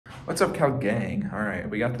What's up, Cal gang? All right,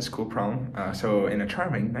 we got this cool problem. So in a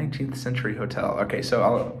charming 19th century hotel. Okay,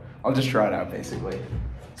 so I'll just draw it out basically.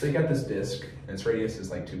 So you got this disc, and its radius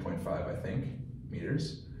is like 2.5, I think,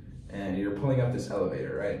 meters. And you're pulling up this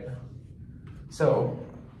elevator, right? So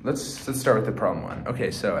let's start with the problem one. Okay,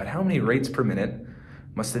 so at how many rates per minute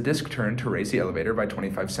must the disc turn to raise the elevator by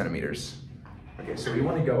 25 centimeters? Okay, so we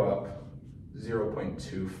want to go up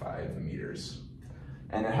 0.25 meters.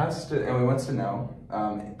 And it has to, and we wants to know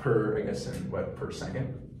per, I guess, in what, per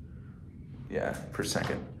second? Yeah, per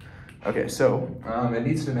second. Okay, so it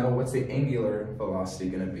needs to know what's the angular velocity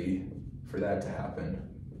gonna be for that to happen.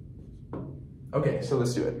 Okay, so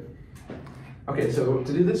let's do it. Okay, so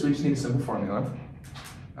to do this, we just need a simple formula.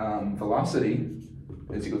 Velocity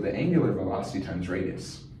is equal to angular velocity times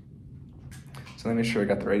radius. So let me make sure I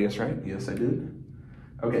got the radius right. Yes, I did.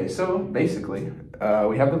 Okay, so basically,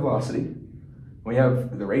 we have the velocity, we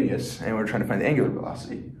have the radius, and we're trying to find the angular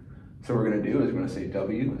velocity. So what we're going to do is we're going to say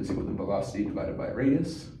W is equal to velocity divided by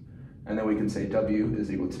radius, and then we can say W is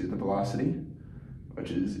equal to the velocity, which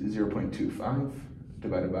is 0.25,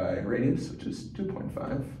 divided by radius, which is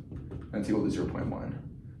 2.5, and it's equal to 0.1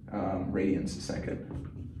 radians a second.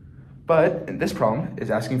 But in this problem is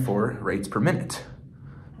asking for rates per minute.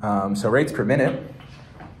 So rates per minute,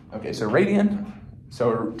 okay, so radian,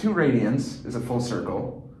 so 2 radians is a full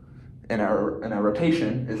circle, and our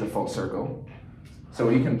rotation is a full circle. So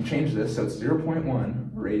we can change this, so it's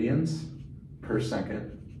 0.1 radians per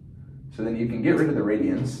second. So then you can get rid of the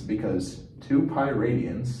radians because 2 pi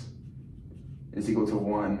radians is equal to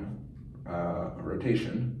 1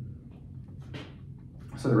 rotation.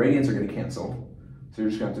 So the radians are gonna cancel. So you're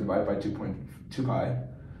just gonna have to divide by 2 pi,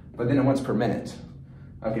 but then it wants per minute.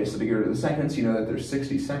 Okay, so to get rid of the seconds, you know that there's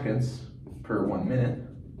 60 seconds per 1 minute.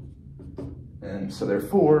 And so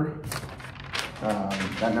therefore,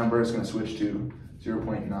 that number is going to switch to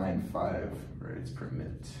 0.95 rates per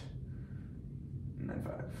minute.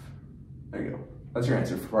 95. There you go. That's your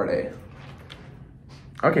answer for part A.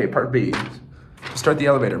 Okay, part B. To start the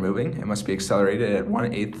elevator moving, it must be accelerated at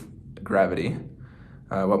 1/8 gravity.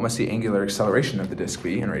 What must the angular acceleration of the disk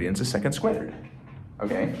be in radians a second squared?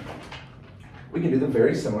 Okay, we can do the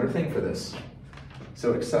very similar thing for this.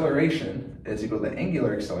 So acceleration is equal to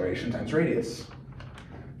angular acceleration times radius.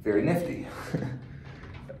 Very nifty.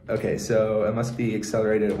 Okay, so it must be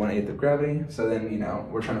accelerated at 1/8 of gravity. So then, you know,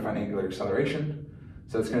 we're trying to find angular acceleration.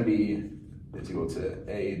 So it's gonna be, it's equal to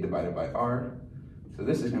A divided by R. So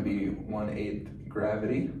this is gonna be 1/8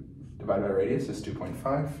 gravity divided by radius is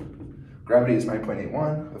 2.5. Gravity is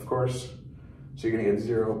 9.81, of course. So you're gonna get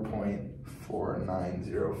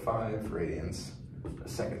 0.4905 radians a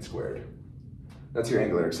second squared. That's your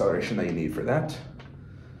angular acceleration that you need for that.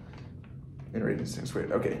 In radians second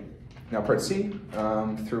squared. Okay. Now part C.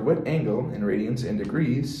 Through what angle in radians and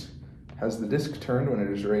degrees has the disk turned when it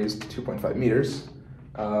is raised 2.5 meters?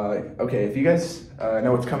 Okay, if you guys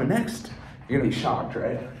know what's coming next, you're gonna be shocked,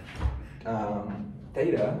 right?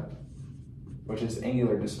 Theta, which is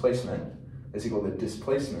angular displacement, is equal to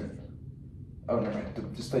displacement. Oh, no, right.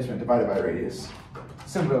 Displacement divided by radius.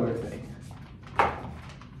 Similar thing.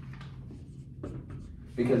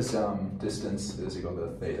 Because distance is equal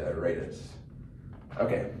to theta radius.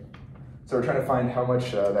 Okay, so we're trying to find how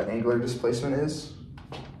much that angular displacement is,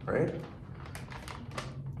 right?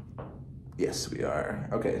 Yes, we are.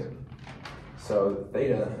 Okay, so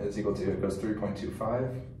theta is equal to, it goes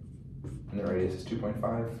 3.25, and the radius is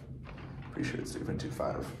 2.5. Pretty sure it's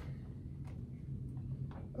 3.25.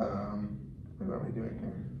 What are we doing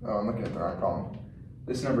here? Oh, I'm looking at the wrong column.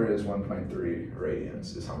 This number is 1.3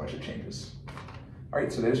 radians is how much it changes. All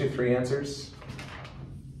right, so there's your 3 answers.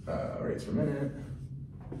 Rates per minute.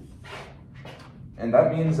 And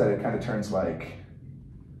that means that it kind of turns like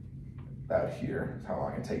that here, how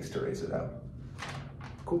long it takes to raise it up.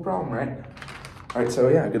 Cool problem, right? All right, so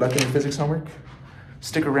yeah, good luck in your physics homework.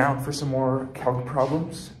 Stick around for some more calc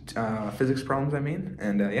problems, physics problems, I mean.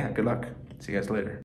 And yeah, good luck. See you guys later.